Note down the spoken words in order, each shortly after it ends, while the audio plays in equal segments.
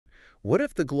What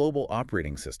if the global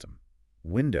operating system,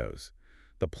 Windows,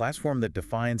 the platform that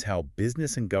defines how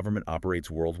business and government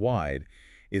operates worldwide,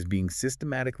 is being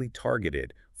systematically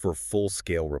targeted for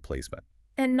full-scale replacement?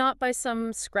 And not by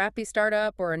some scrappy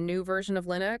startup or a new version of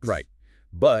Linux? Right.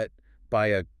 But by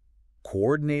a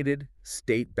coordinated,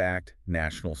 state-backed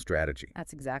national strategy.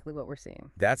 That's exactly what we're seeing.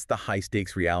 That's the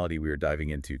high-stakes reality we are diving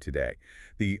into today.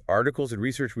 The articles and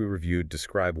research we reviewed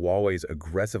describe Huawei's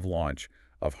aggressive launch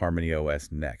of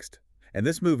HarmonyOS Next. And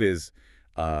this move is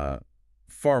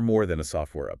far more than a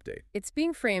software update. It's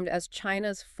being framed as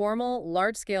China's formal,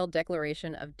 large-scale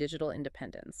declaration of digital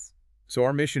independence. So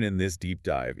our mission in this deep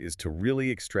dive is to really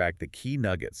extract the key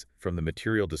nuggets from the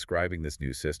material describing this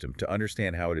new system to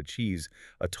understand how it achieves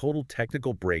a total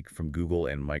technical break from Google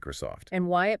and Microsoft. And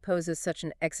why it poses such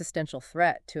an existential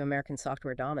threat to American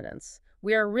software dominance.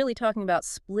 We are really talking about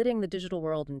splitting the digital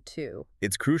world in two.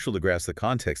 It's crucial to grasp the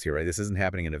context here, right? This isn't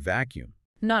happening in a vacuum.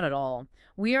 Not at all.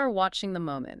 We are watching the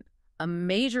moment. A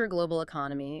major global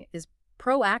economy is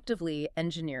proactively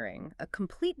engineering a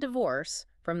complete divorce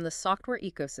from the software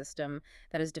ecosystem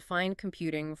that has defined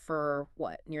computing for,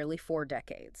 nearly 4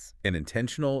 decades. An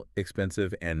intentional,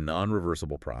 expensive, and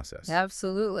non-reversible process.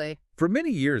 Absolutely. For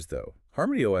many years, though,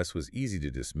 HarmonyOS was easy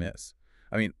to dismiss.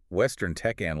 I mean, Western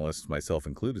tech analysts, myself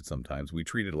included sometimes, we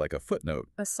treated it like a footnote.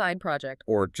 A side project.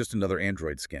 Or just another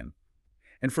Android skin.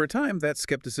 And for a time, that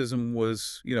skepticism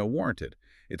was, warranted.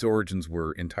 Its origins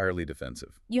were entirely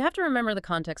defensive. You have to remember the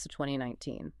context of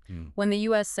 2019, when the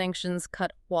U.S. sanctions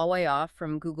cut Huawei off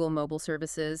from Google mobile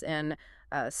services and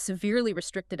severely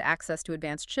restricted access to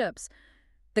advanced chips.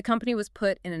 The company was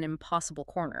put in an impossible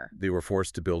corner. They were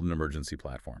forced to build an emergency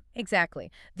platform.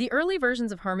 Exactly. The early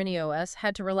versions of HarmonyOS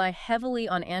had to rely heavily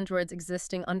on Android's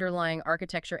existing underlying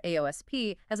architecture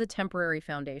AOSP as a temporary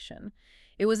foundation.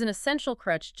 It was an essential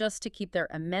crutch just to keep their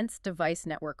immense device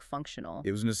network functional.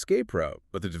 It was an escape route,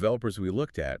 but the developers we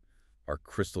looked at are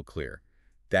crystal clear.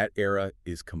 That era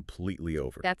is completely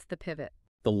over. That's the pivot.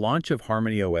 The launch of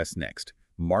HarmonyOS Next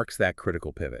marks that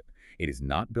critical pivot. It is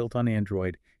not built on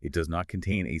Android, it does not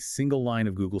contain a single line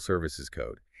of Google Services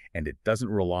code, and it doesn't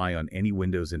rely on any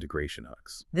Windows integration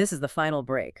hooks. This is the final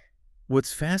break.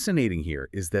 What's fascinating here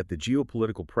is that the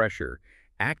geopolitical pressure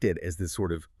acted as this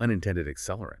sort of unintended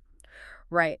accelerant.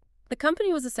 Right. The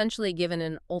company was essentially given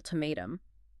an ultimatum.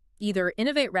 Either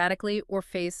innovate radically or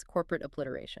face corporate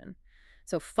obliteration.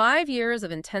 So 5 years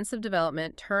of intensive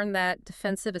development turned that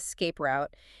defensive escape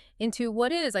route into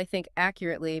what is, I think,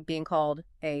 accurately being called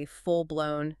a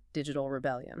full-blown digital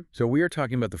rebellion. So we are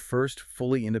talking about the first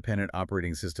fully independent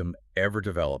operating system ever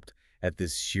developed at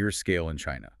this sheer scale in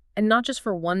China. And not just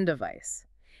for one device.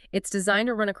 It's designed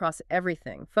to run across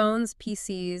everything: phones,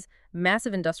 PCs,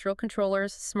 massive industrial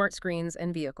controllers, smart screens,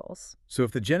 and vehicles. So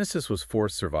if the genesis was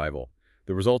forced survival,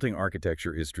 the resulting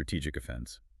architecture is strategic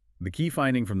offense. The key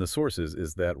finding from the sources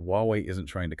is that Huawei isn't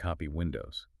trying to copy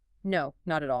Windows. No,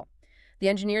 not at all. The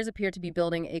engineers appear to be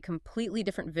building a completely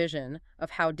different vision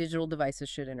of how digital devices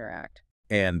should interact.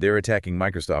 And they're attacking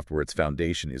Microsoft where its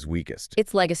foundation is weakest.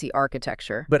 It's legacy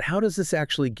architecture. But how does this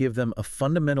actually give them a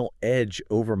fundamental edge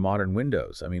over modern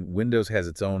Windows? I mean, Windows has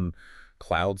its own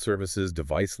cloud services,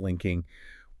 device linking.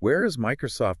 Where is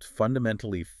Microsoft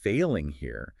fundamentally failing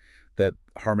here that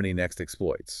Harmony Next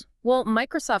exploits? Well,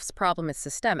 Microsoft's problem is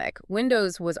systemic.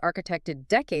 Windows was architected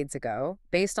decades ago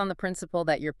based on the principle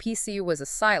that your PC was a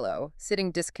silo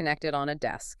sitting disconnected on a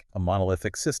desk. A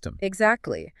monolithic system.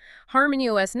 Exactly.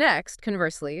 HarmonyOS Next,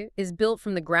 conversely, is built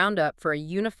from the ground up for a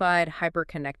unified,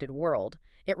 hyper-connected world.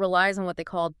 It relies on what they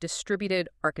call distributed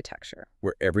architecture.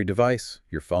 Where every device,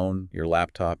 your phone, your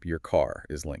laptop, your car,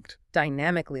 is linked.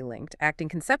 Dynamically linked, acting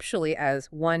conceptually as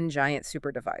one giant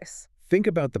super device. Think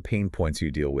about the pain points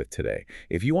you deal with today.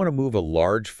 If you want to move a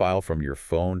large file from your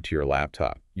phone to your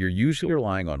laptop, you're usually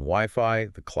relying on Wi-Fi,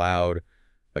 the cloud,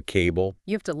 a cable.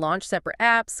 You have to launch separate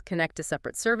apps, connect to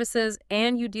separate services,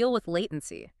 and you deal with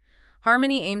latency.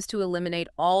 Harmony aims to eliminate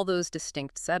all those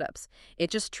distinct setups.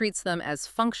 It just treats them as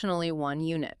functionally one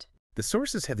unit. The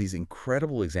sources have these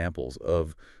incredible examples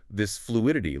of this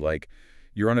fluidity, like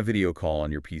you're on a video call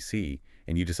on your PC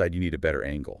and you decide you need a better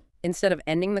angle. Instead of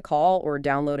ending the call or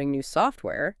downloading new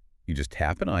software, you just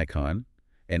tap an icon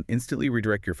and instantly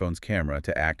redirect your phone's camera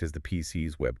to act as the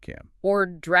PC's webcam. Or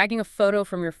dragging a photo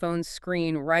from your phone's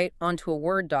screen right onto a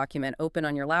Word document open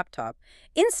on your laptop,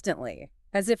 instantly,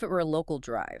 as if it were a local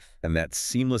drive. And that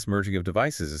seamless merging of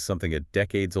devices is something a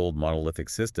decades-old monolithic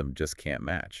system just can't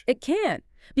match. It can't,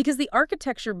 because the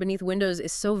architecture beneath Windows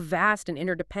is so vast and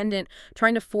interdependent.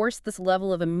 Trying to force this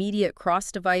level of immediate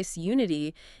cross-device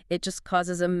unity, it just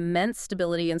causes immense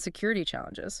stability and security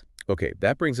challenges. Okay,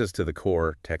 that brings us to the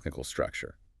core technical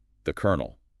structure, the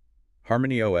kernel.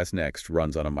 HarmonyOS Next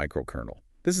runs on a microkernel.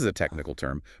 This is a technical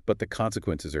term, but the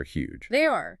consequences are huge. They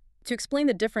are. To explain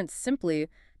the difference simply,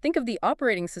 think of the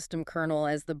operating system kernel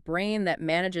as the brain that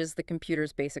manages the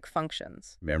computer's basic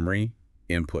functions. Memory,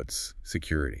 inputs,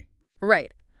 security.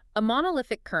 Right. A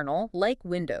monolithic kernel, like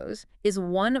Windows, is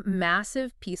one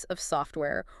massive piece of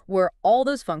software where all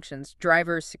those functions,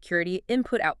 drivers, security,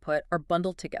 input, output, are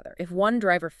bundled together. If one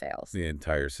driver fails, The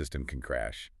entire system can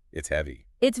crash. It's heavy.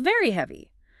 it's very heavy.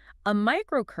 A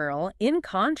microkernel, in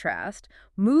contrast,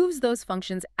 moves those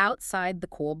functions outside the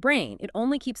core brain. It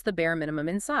only keeps the bare minimum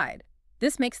inside.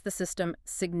 This makes the system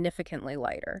significantly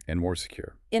lighter, And more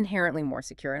secure. inherently more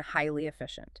secure, and highly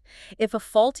efficient. If a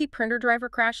faulty printer driver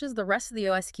crashes, the rest of the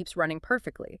OS keeps running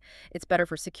perfectly. It's better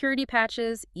for security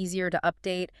patches, easier to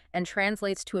update, and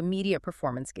translates to immediate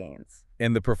performance gains.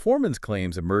 And the performance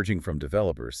claims emerging from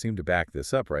developers seem to back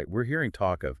this up, right? We're hearing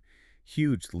talk of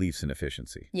huge leaps in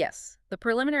efficiency. Yes, the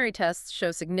preliminary tests show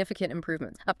significant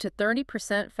improvements, up to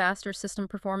 30% faster system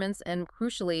performance and,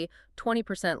 crucially,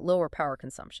 20% lower power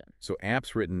consumption, So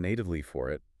apps written natively for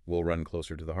it will run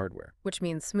closer to the hardware. which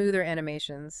means smoother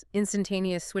animations,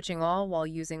 instantaneous switching all while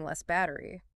using less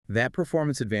battery. That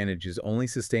performance advantage is only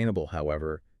sustainable,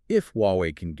 however, if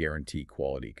Huawei can guarantee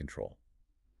quality control.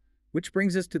 Which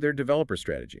brings us to their developer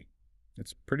strategy.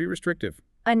 It's pretty restrictive.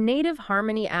 A native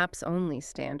Harmony apps only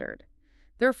standard.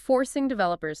 They're forcing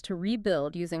developers to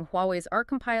rebuild using Huawei's ARC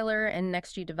compiler and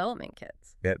Next-G development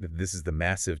kits. This is the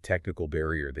massive technical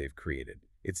barrier they've created.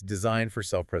 It's designed for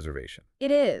self-preservation.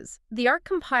 It is. The ARC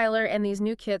compiler and these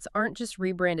new kits aren't just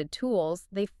rebranded tools.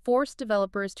 They force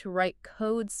developers to write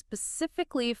code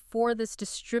specifically for this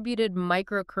distributed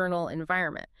microkernel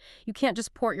environment. You can't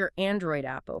just port your Android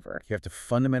app over. You have to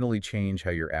fundamentally change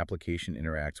how your application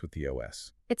interacts with the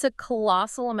OS. It's a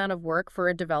colossal amount of work for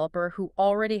a developer who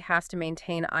already has to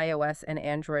maintain iOS and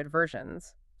Android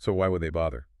versions. So why would they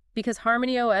bother? Because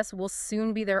HarmonyOS will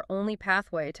soon be their only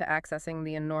pathway to accessing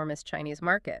the enormous Chinese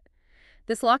market.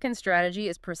 This lock-in strategy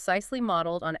is precisely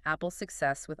modeled on Apple's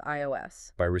success with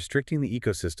iOS. By restricting the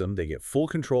ecosystem, they get full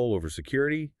control over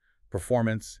security,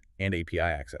 performance, and API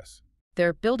access.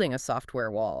 They're building a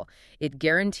software wall. It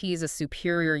guarantees a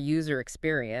superior user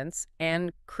experience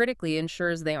and critically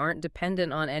ensures they aren't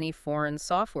dependent on any foreign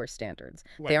software standards.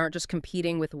 They aren't just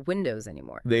competing with Windows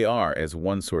anymore. They are, as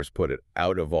one source put it,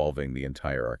 out-evolving the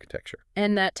entire architecture.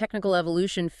 And that technical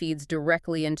evolution feeds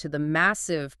directly into the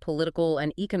massive political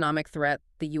and economic threat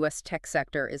the U.S. tech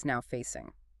sector is now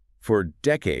facing. For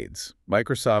decades,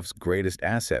 Microsoft's greatest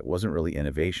asset wasn't really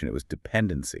innovation, it was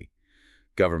dependency.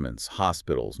 Governments,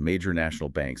 hospitals, major national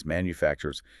banks,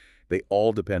 manufacturers, they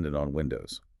all depended on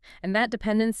Windows. And that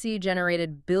dependency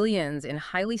generated billions in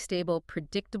highly stable,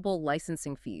 predictable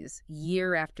licensing fees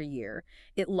year after year.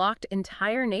 It locked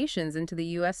entire nations into the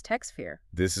U.S. tech sphere.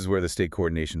 This is where the state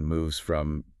coordination moves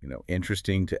from,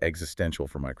 interesting to existential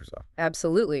for Microsoft.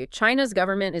 Absolutely. China's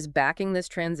government is backing this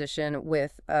transition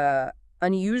with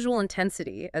unusual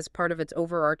intensity as part of its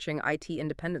overarching IT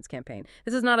independence campaign.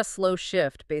 This is not a slow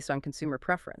shift based on consumer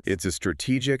preference. It's a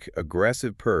strategic,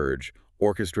 aggressive purge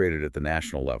orchestrated at the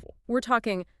national level. We're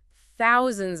talking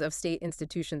thousands of state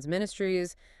institutions,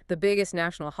 ministries, the biggest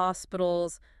national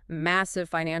hospitals, massive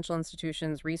financial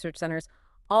institutions, research centers,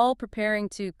 all preparing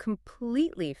to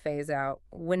completely phase out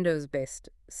Windows-based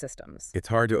systems. It's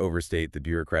hard to overstate the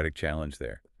bureaucratic challenge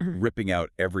there. Ripping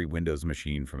out every Windows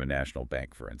machine from a national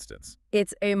bank, for instance.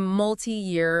 It's a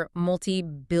multi-year,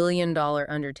 multi-billion-dollar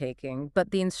undertaking,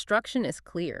 but the instruction is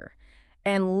clear.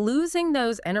 And losing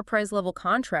those enterprise-level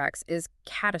contracts is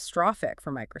catastrophic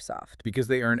for Microsoft. Because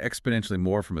they earn exponentially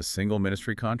more from a single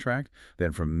ministry contract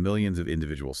than from millions of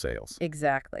individual sales.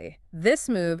 Exactly. This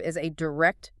move is a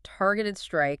direct, targeted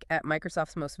strike at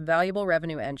Microsoft's most valuable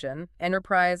revenue engine,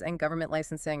 enterprise and government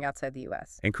licensing outside the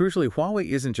U.S. And crucially, Huawei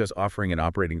isn't just offering an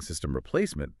operating system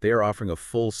replacement, they are offering a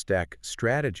full-stack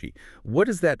strategy. What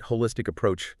does that holistic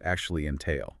approach actually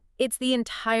entail? It's the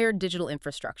entire digital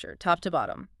infrastructure, top to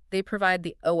bottom. They provide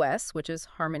the OS, which is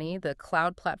Harmony, the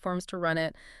cloud platforms to run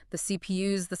it, the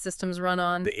CPUs the systems run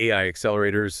on. The AI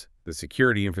accelerators, the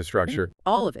security infrastructure.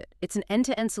 All of it. It's an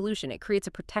end-to-end solution. It creates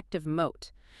a protective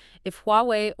moat. If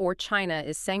Huawei or China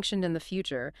is sanctioned in the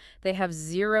future, they have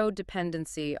zero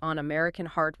dependency on American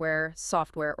hardware,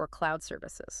 software, or cloud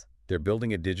services. They're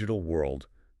building a digital world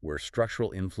where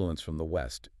structural influence from the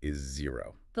West is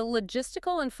zero. The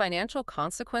logistical and financial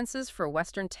consequences for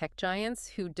Western tech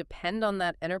giants who depend on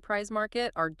that enterprise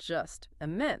market are just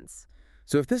immense.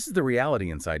 So if this is the reality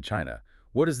inside China,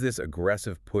 what does this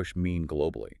aggressive push mean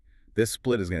globally? This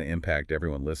split is going to impact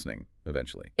everyone listening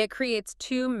eventually. It creates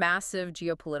two massive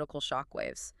geopolitical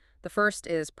shockwaves. The first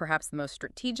is perhaps the most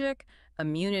strategic: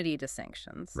 immunity to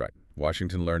sanctions. Right.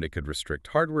 Washington learned it could restrict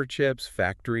hardware chips,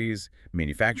 factories,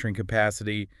 manufacturing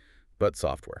capacity, but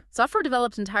software. Software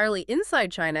developed entirely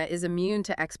inside China is immune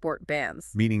to export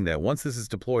bans. Meaning that once this is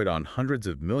deployed on hundreds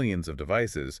of millions of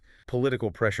devices,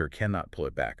 political pressure cannot pull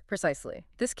it back. Precisely.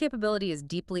 This capability is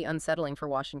deeply unsettling for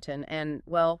Washington and,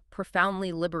 well,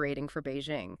 profoundly liberating for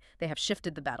Beijing. They have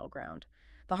shifted the battleground.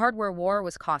 The hardware war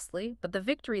was costly, but the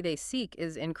victory they seek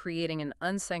is in creating an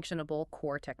unsanctionable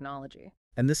core technology.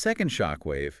 And the second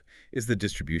shockwave is the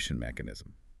distribution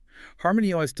mechanism.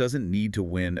 HarmonyOS doesn't need to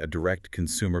win a direct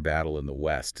consumer battle in the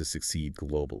West to succeed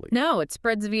globally. No, it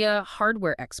spreads via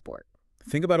hardware export.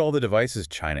 Think about all the devices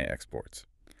China exports.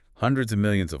 Hundreds of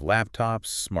millions of laptops,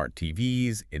 smart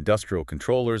TVs, industrial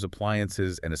controllers,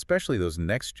 appliances, and especially those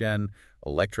next-gen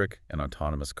electric and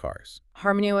autonomous cars.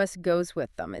 HarmonyOS goes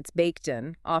with them. It's baked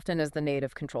in, often as the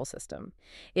native control system.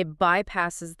 It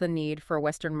bypasses the need for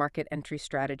Western market entry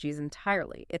strategies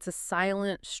entirely. It's a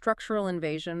silent, structural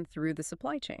invasion through the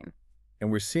supply chain.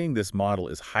 And we're seeing this model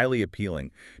is highly appealing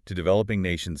to developing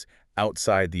nations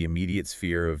outside the immediate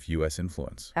sphere of U.S.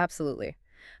 influence. Absolutely.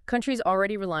 Countries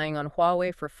already relying on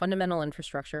Huawei for fundamental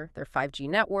infrastructure, their 5G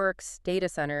networks, data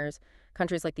centers.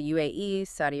 Countries like the UAE,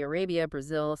 Saudi Arabia,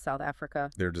 Brazil, South Africa.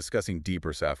 They're discussing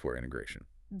deeper software integration.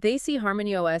 They see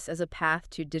HarmonyOS as a path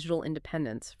to digital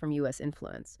independence from U.S.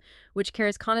 influence, which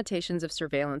carries connotations of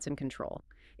surveillance and control.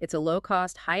 It's a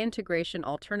low-cost, high-integration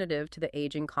alternative to the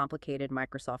aging, complicated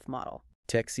Microsoft model.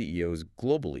 Tech CEOs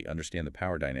globally understand the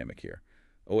power dynamic here.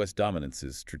 OS dominance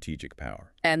is strategic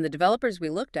power. And the developers we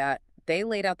looked at, they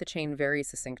laid out the chain very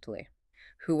succinctly.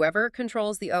 Whoever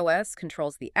controls the OS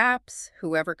controls the apps.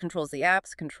 Whoever controls the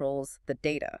apps controls the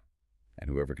data.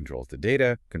 And whoever controls the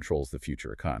data controls the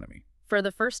future economy. For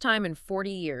the first time in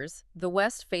 40 years, the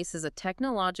West faces a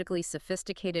technologically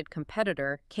sophisticated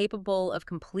competitor capable of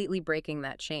completely breaking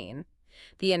that chain.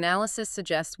 The analysis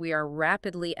suggests we are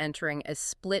rapidly entering a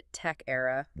split tech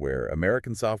era, where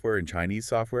American software and Chinese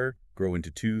software grow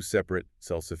into two separate,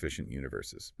 self-sufficient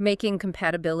universes. making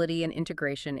compatibility and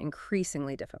integration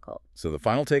increasingly difficult. So the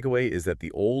final takeaway is that the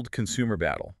old consumer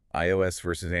battle, iOS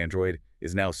versus Android,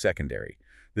 is now secondary.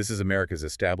 This is America's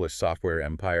established software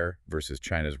empire versus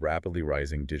China's rapidly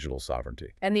rising digital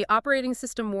sovereignty. And the operating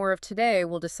system war of today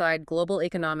will decide global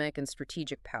economic and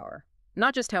strategic power,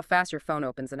 not just how fast your phone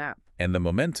opens an app. And the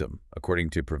momentum, according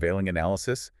to prevailing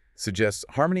analysis, suggests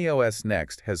HarmonyOS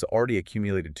Next has already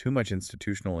accumulated too much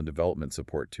institutional and development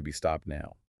support to be stopped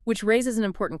now. Which raises an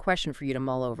important question for you to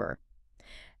mull over.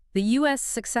 The U.S.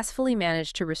 successfully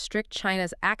managed to restrict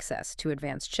China's access to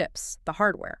advanced chips, the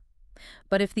hardware.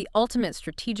 But if the ultimate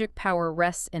strategic power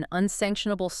rests in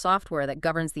unsanctionable software that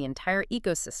governs the entire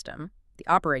ecosystem, the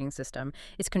operating system,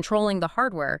 is controlling the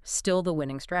hardware still the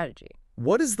winning strategy?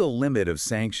 What is the limit of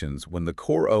sanctions when the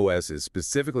core OS is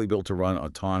specifically built to run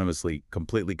autonomously,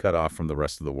 completely cut off from the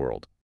rest of the world?